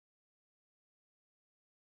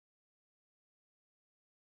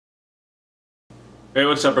Hey,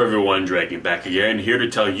 what's up everyone? Dragon back again, here to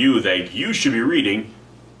tell you that you should be reading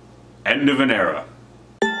End of an Era.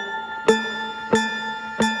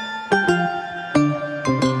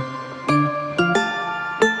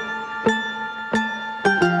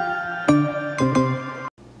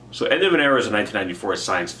 So End of an Era is a 1994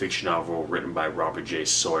 science fiction novel written by Robert J.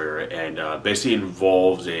 Sawyer, and basically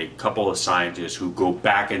involves a couple of scientists who go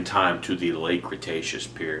back in time to the late Cretaceous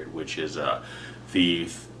period, which is the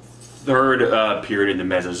third period in the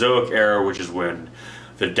Mesozoic era, which is when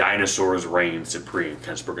the dinosaurs reigned supreme,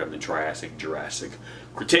 kind of spoken of the Triassic, Jurassic,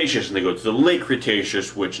 Cretaceous, and they go to the late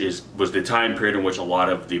Cretaceous, which was the time period in which a lot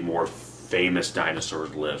of the more famous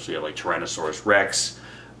dinosaurs lived. So you have like Tyrannosaurus Rex,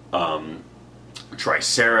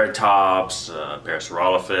 Triceratops,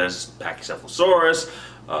 Parasaurolophus, Pachycephalosaurus,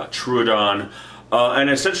 Troodon, and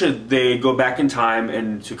essentially they go back in time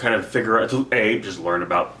and to kind of figure out, to just learn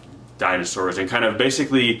about dinosaurs and kind of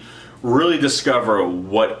basically really discover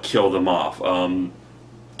what killed them off.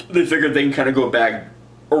 They figured they can kind of go back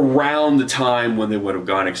around the time when they would have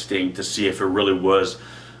gone extinct to see if it really was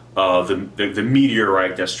the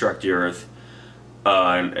meteorite that struck the Earth.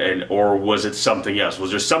 Or was it something else? Was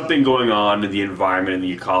there something going on in the environment and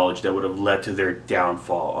the ecology that would have led to their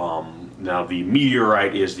downfall? Now, the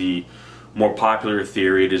meteorite is the more popular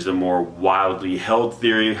theory. It is the more widely held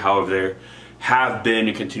theory. However, there have been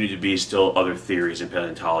and continue to be still other theories in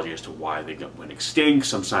paleontology as to why they went extinct.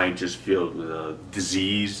 Some scientists feel the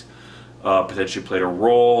disease potentially played a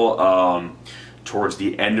role. Towards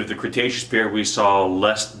the end of the Cretaceous period, we saw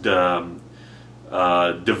less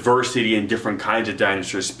diversity in different kinds of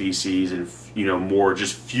dinosaur species, and more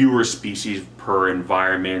just fewer species per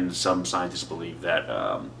environment. Some scientists believe that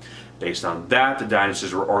based on that, the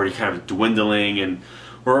dinosaurs were already kind of dwindling and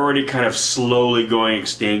were already kind of slowly going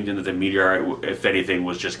extinct, and that the meteorite, if anything,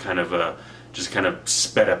 was just kind of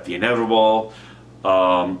sped up the inevitable.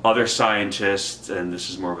 Other scientists, and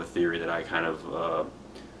this is more of a theory that I kind of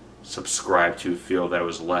subscribe to, feel that it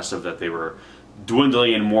was less of that they were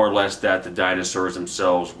dwindling and more or less that the dinosaurs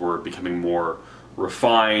themselves were becoming more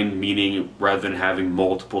refined, meaning rather than having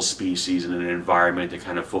multiple species in an environment to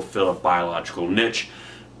kind of fulfill a biological niche,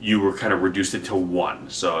 you were kind of reduced it to one.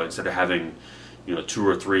 So instead of having 2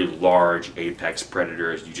 or 3 large apex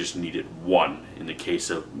predators, you just needed one. In the case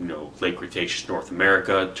of late Cretaceous North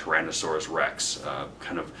America, Tyrannosaurus Rex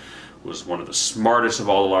kind of was one of the smartest of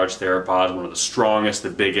all the large theropods, one of the strongest, the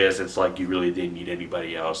biggest. It's like you really didn't need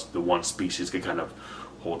anybody else. The one species could kind of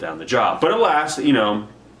hold down the job. But alas,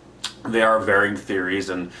 there are varying theories,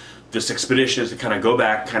 and this expedition is to kind of go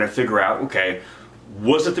back, kind of figure out, okay,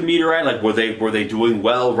 was it the meteorite? Like, were they doing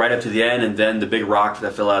well right up to the end, and then the big rock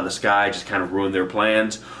that fell out of the sky just kind of ruined their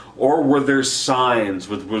plans? Or were there signs,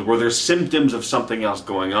 were there symptoms of something else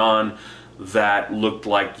going on that looked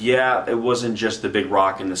like, yeah, it wasn't just the big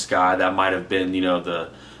rock in the sky, that might have been, the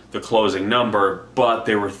closing number, but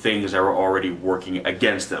there were things that were already working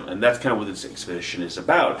against them. And that's kind of what this expedition is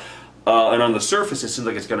about. And on the surface, it seems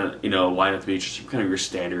like it's going to, line up to be just kind of your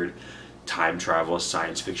standard time travel,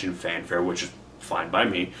 science fiction fanfare, which is fine by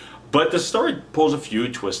me. But the story pulls a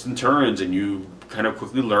few twists and turns, and you kind of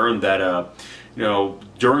quickly learn that,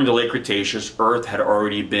 during the late Cretaceous, Earth had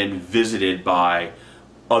already been visited by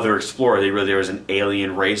other explorers. There was an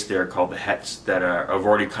alien race there called the Hets that are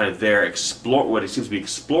already kind of there what it seems to be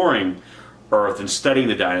exploring Earth and studying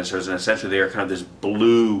the dinosaurs, and essentially they are kind of this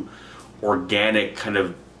blue organic kind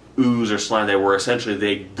of ooze or slime where essentially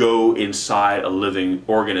they go inside a living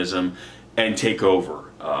organism and take over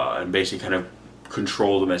and basically kind of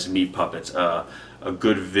control them as meat puppets. A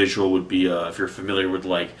good visual would be if you're familiar with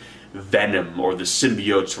like Venom or the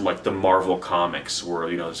symbiotes from like the Marvel comics, where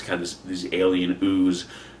it's kind of this alien ooze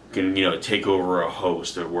can take over a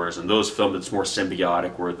host, or whereas in those films it's more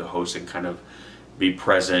symbiotic, where the host can kind of be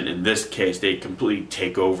present. In this case, they completely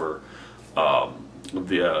take over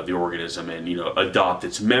the organism and adopt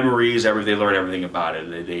its memories. They learn everything about it,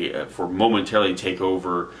 and they for momentarily take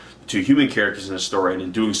over the 2 human characters in the story, and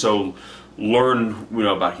in doing so learn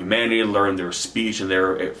about humanity, learn their speech, and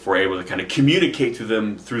they're able to kind of communicate to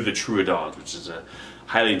them through the Troodons, which is a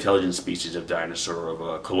highly intelligent species of dinosaur, of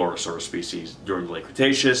a Coelurosaurus species during the late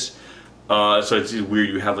Cretaceous. So it's weird,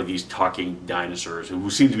 you have like these talking dinosaurs who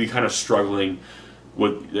seem to be kind of struggling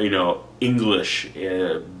with English,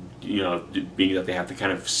 being that they have to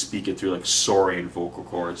kind of speak it through like Saurian vocal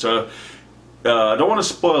cords. So I don't want to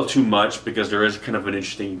spoil too much, because there is kind of an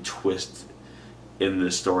interesting twist in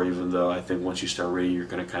this story, even though I think once you start reading, you're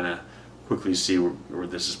going to kind of quickly see where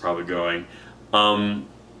this is probably going.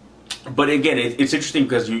 But again, it's interesting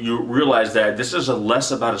because you realize that this is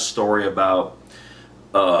less about a story about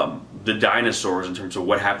the dinosaurs in terms of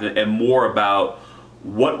what happened, and more about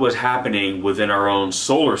what was happening within our own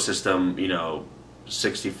solar system, you know,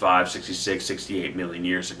 65, 66, 68 million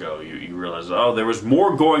years ago. You realize, oh, there was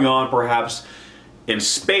more going on perhaps in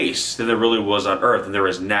space than there really was on Earth, and there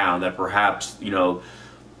is now. That perhaps, you know,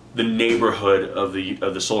 the neighborhood of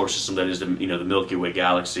the solar system, that is the, you know, the Milky Way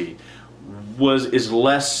galaxy, is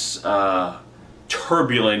less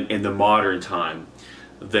turbulent in the modern time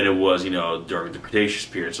than it was, you know, during the Cretaceous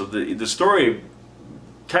period. So the story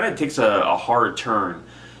kind of takes a hard turn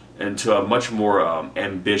into a much more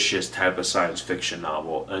ambitious type of science fiction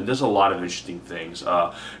novel, and there's a lot of interesting things.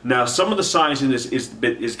 Now, some of the science in this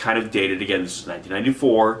is kind of dated. Again, this is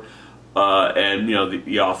 1994, and you know,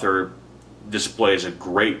 the author displays a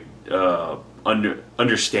great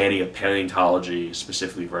understanding of paleontology,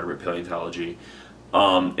 specifically vertebrate paleontology,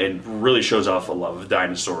 and really shows off a love of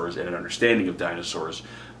dinosaurs and an understanding of dinosaurs.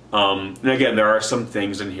 And again, there are some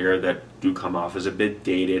things in here that do come off as a bit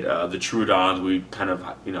dated. The Troodons, we kind of,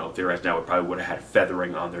 you know, theorize now, would have had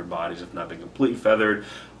feathering on their bodies, if not been completely feathered.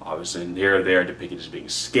 Obviously, here they're depicted as being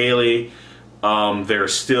scaly.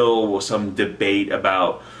 There's still some debate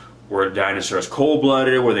about, were dinosaurs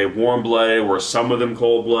cold-blooded, were they warm-blooded, were some of them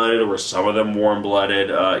cold-blooded, were some of them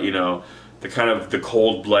warm-blooded. You know, the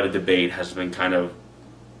cold-blooded debate has been kind of,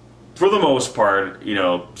 for the most part, you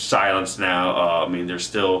know, silenced now. I mean, there's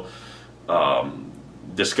still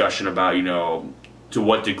discussion about, you know, to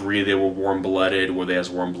what degree they were warm-blooded. Were they as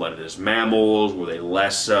warm-blooded as mammals? Were they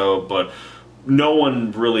less so? But no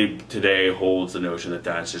one really today holds the notion that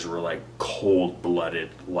dinosaurs were like cold-blooded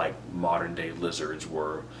like modern-day lizards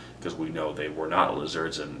were, because we know they were not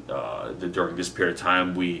lizards. And during this period of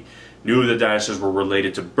time, we knew that dinosaurs were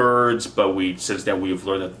related to birds, but since then we've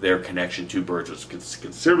learned that their connection to birds was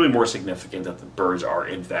considerably more significant, that the birds are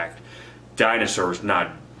in fact dinosaurs,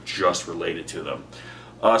 not just related to them.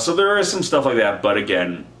 So there is some stuff like that, but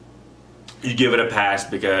again, you give it a pass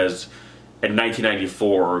because in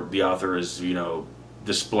 1994 the author is, you know,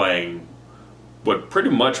 displaying what pretty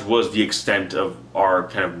much was the extent of our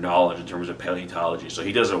kind of knowledge in terms of paleontology. So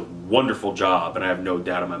he does a wonderful job, and I have no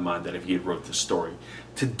doubt in my mind that if he had wrote this story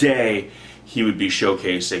today, he would be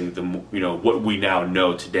showcasing the, you know, what we now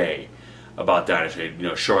know today about dinosaurs, you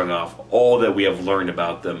know, showing off all that we have learned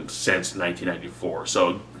about them since 1994.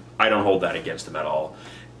 So I don't hold that against him at all.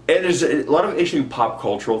 And there's a lot of interesting pop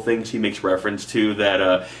cultural things he makes reference to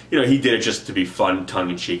that, you know, he did it just to be fun,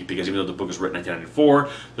 tongue-in-cheek, because even though the book was written in 1994,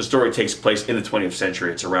 the story takes place in the 20th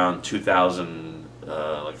century. It's around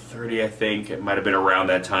 2030, I think. It might have been around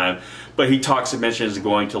that time. But he mentions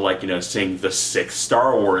going to, like, you know, seeing the 6th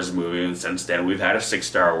Star Wars movie, and since then we've had a 6th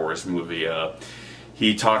Star Wars movie.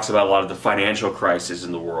 He talks about a lot of the financial crisis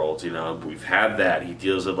in the world. You know, we've had that. He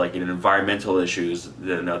deals with, like, you know, environmental issues,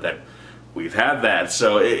 you know, that we've had that.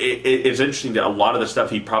 So it's interesting that a lot of the stuff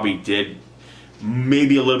he probably did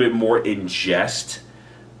maybe a little bit more in jest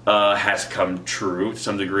has come true to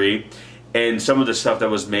some degree. And some of the stuff that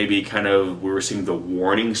was maybe kind of, we were seeing the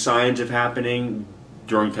warning signs of happening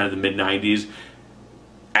during kind of the mid-90s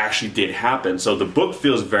actually did happen. So the book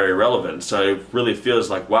feels very relevant. So it really feels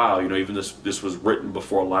like, wow, you know, even this was written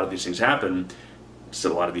before a lot of these things happened. So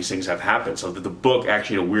a lot of these things have happened. So that the book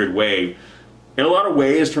actually, in a weird way, in a lot of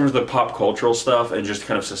ways, in terms of the pop cultural stuff and just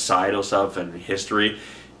kind of societal stuff and history,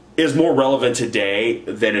 is more relevant today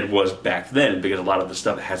than it was back then, because a lot of the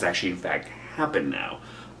stuff has actually in fact happened now.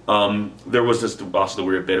 There was also the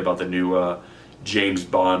weird bit about the new James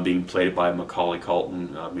Bond being played by Macaulay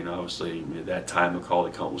Culkin. I mean, obviously at that time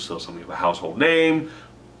Macaulay Culkin was still something of a household name,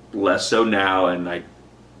 less so now, and I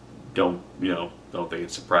don't think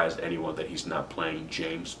it surprised anyone that he's not playing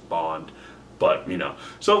James Bond. But, you know,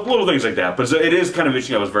 so little things like that. But so it is kind of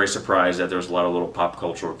interesting. I was very surprised that there was a lot of little pop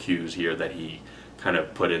cultural cues here that he kind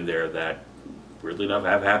of put in there that, weirdly enough,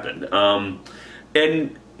 have happened.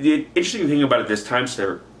 And the interesting thing about this time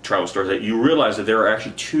travel story is that you realize that there are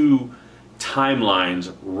actually two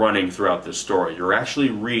timelines running throughout this story. You're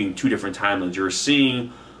actually reading two different timelines. You're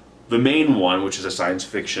seeing the main one, which is a science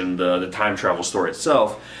fiction, the time travel story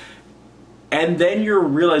itself, and then you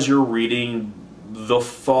realize you're reading the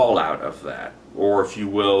fallout of that, or if you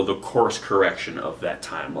will, the course correction of that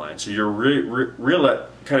timeline. So you're really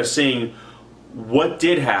kind of seeing what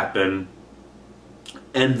did happen,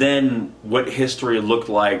 and then what history looked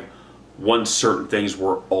like once certain things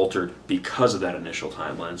were altered because of that initial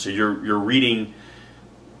timeline. So you're reading,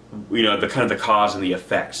 you know, the kind of the cause and the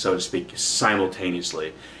effect, so to speak,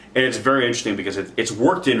 simultaneously. And it's very interesting because it's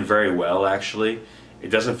worked in very well, actually. It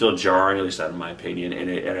doesn't feel jarring, at least not in my opinion,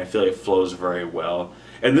 and I feel it flows very well.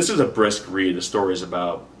 And this is a brisk read. The story is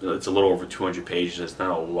about, it's a little over 200 pages. It's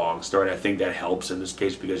not a long story. And I think that helps in this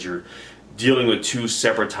case because you're dealing with two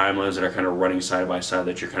separate timelines that are kind of running side by side,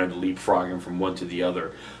 that you're kind of leapfrogging from one to the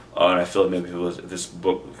other. And I feel like maybe if this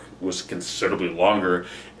book was considerably longer,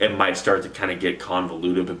 it might start to kind of get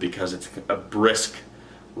convoluted, but because it's a brisk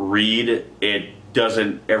read, it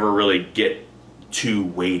doesn't ever really get too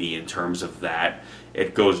weighty in terms of that.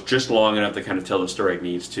 It goes just long enough to kind of tell the story it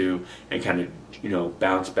needs to, and kind of, you know,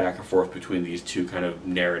 bounce back and forth between these two kind of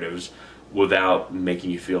narratives without making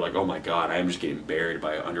you feel like, oh my god, I'm just getting buried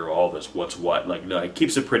by under all this what's what. Like, no, it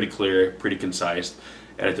keeps it pretty clear, pretty concise,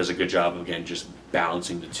 and it does a good job of, again, just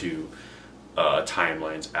balancing the two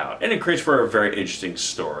timelines out, and it creates for a very interesting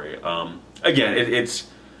story. Again, it's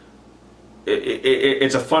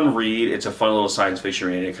a fun read. It's a fun little science fiction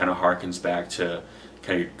read. It kind of harkens back to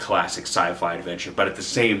kind of classic sci-fi adventure, but at the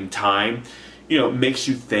same time, you know, makes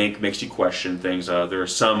you think, makes you question things. There are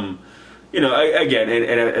some, you know, again,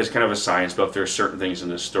 and as kind of a science buff, there are certain things in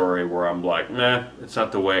this story where I'm like, nah, it's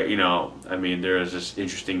not the way, you know. I mean, there is this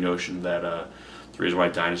interesting notion that the reason why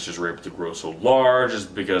dinosaurs were able to grow so large is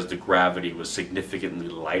because the gravity was significantly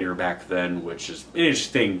lighter back then, which is an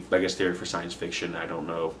interesting, I guess, theory for science fiction. I don't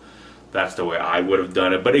know if that's the way I would have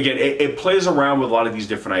done it, but again, it plays around with a lot of these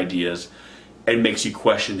different ideas and makes you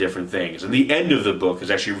question different things. And the end of the book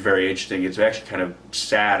is actually very interesting. It's actually kind of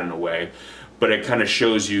sad in a way, but it kind of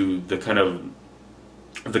shows you the kind of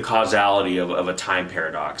the causality of a time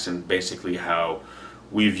paradox, and basically how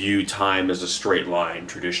we view time as a straight line,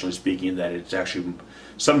 traditionally speaking, that it's actually,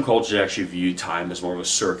 some cultures actually view time as more of a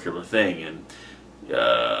circular thing, and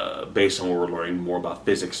based on what we're learning more about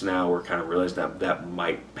physics now, we're kind of realizing that that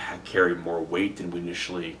might carry more weight than we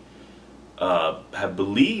initially have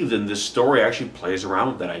believed, and this story actually plays around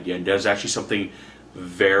with that idea and does actually something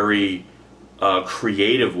very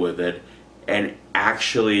creative with it, and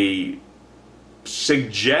actually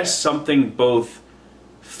suggests something both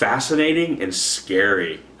fascinating and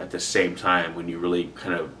scary at the same time when you really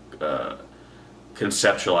kind of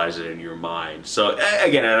conceptualize it in your mind. So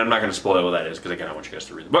again, and I'm not going to spoil what that is because again, I want you guys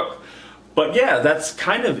to read the book. But yeah, that's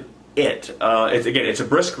kind of it. It's a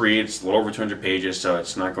brisk read. It's a little over 200 pages, so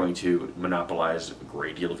it's not going to monopolize a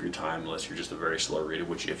great deal of your time unless you're just a very slow reader,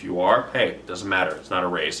 which if you are, hey, it doesn't matter. It's not a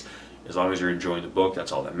race. As long as you're enjoying the book,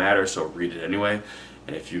 that's all that matters, so read it anyway.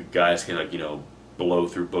 And if you guys can, like, you know, blow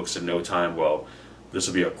through books in no time, well, this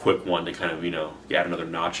will be a quick one to kind of, you know, add another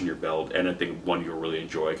notch in your belt, and I think one you'll really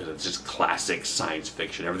enjoy because it's just classic science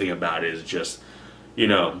fiction. Everything about it is just, you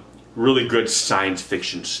know, really good science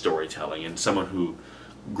fiction storytelling. And someone who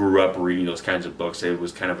grew up reading those kinds of books, it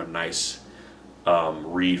was kind of a nice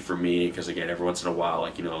read for me, because again, every once in a while,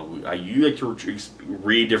 like, you know, you like to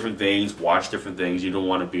read different things, watch different things. You don't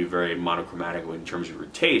want to be very monochromatic in terms of your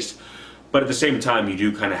taste, but at the same time, you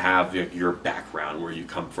do kind of have your background, where you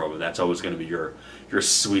come from, and that's always going to be your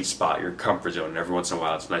sweet spot, your comfort zone. And every once in a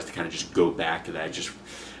while, it's nice to kind of just go back to that, just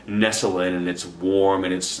nestle in, and it's warm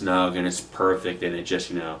and it's snug and it's perfect, and it just,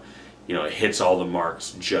 you know, it hits all the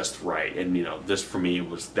marks just right. And you know, this for me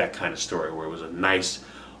was that kind of story where it was a nice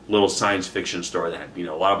little science fiction story that had, you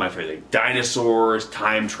know, a lot of my favorite, like dinosaurs,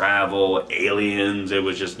 time travel, aliens. It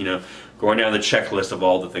was just, you know, going down the checklist of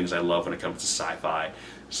all the things I love when it comes to sci-fi.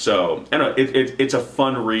 So I don't know, it's a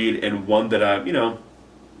fun read, and one that you know,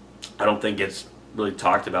 I don't think it's really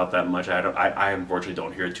talked about that much. I unfortunately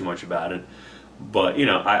don't hear too much about it. But you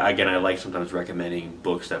know, I like sometimes recommending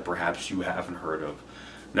books that perhaps you haven't heard of.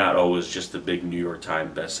 Not always just the big New York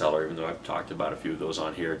Times bestseller, even though I've talked about a few of those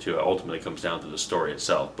on here too. It ultimately comes down to the story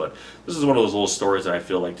itself. But this is one of those little stories that I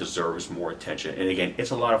feel like deserves more attention. And again,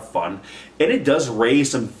 it's a lot of fun, and it does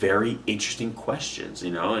raise some very interesting questions,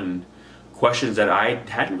 you know, and questions that I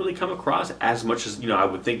hadn't really come across as much as, you know, I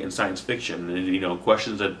would think in science fiction. And you know,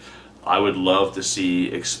 questions that I would love to see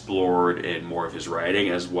explored in more of his writing,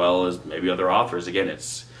 as well as maybe other authors. Again,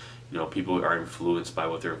 it's, you know, people are influenced by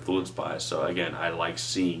what they're influenced by. So again, I like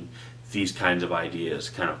seeing these kinds of ideas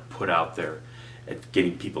kind of put out there and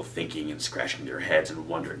getting people thinking and scratching their heads and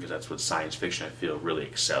wondering, because that's what science fiction, I feel, really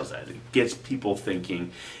excels at. It gets people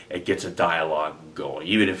thinking, it gets a dialogue going,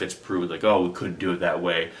 even if it's proven like, oh, we couldn't do it that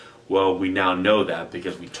way. Well, we now know that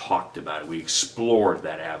because we talked about it, we explored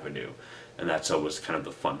that avenue. And that's always kind of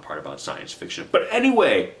the fun part about science fiction. But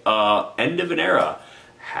anyway, End of an Era.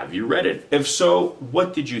 Have you read it? If so,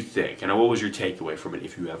 what did you think? And what was your takeaway from it?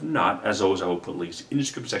 If you have not, as always, I will put links in the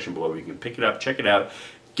description section below where you can pick it up, check it out,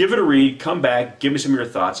 give it a read, come back, give me some of your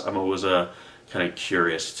thoughts. I'm always kind of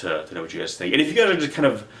curious to know what you guys think. And if you guys are just kind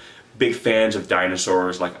of big fans of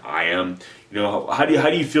dinosaurs like I am, you know, how do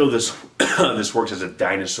you feel this this works as a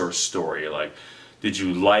dinosaur story? Like, Did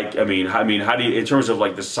you like? I mean, how do you, in terms of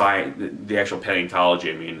like the science, the actual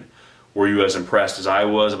paleontology? I mean, were you as impressed as I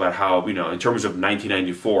was about how, you know, in terms of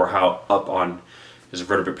 1994, how up on his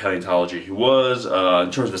vertebrate paleontology he was?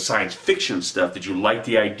 In terms of the science fiction stuff, did you like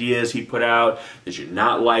the ideas he put out? Did you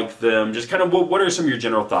not like them? Just kind of what are some of your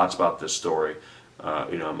general thoughts about this story?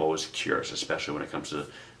 You know, I'm always curious, especially when it comes to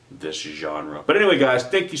this genre. But anyway, guys,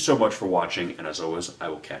 thank you so much for watching, and as always, I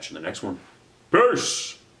will catch you in the next one.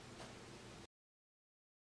 Peace!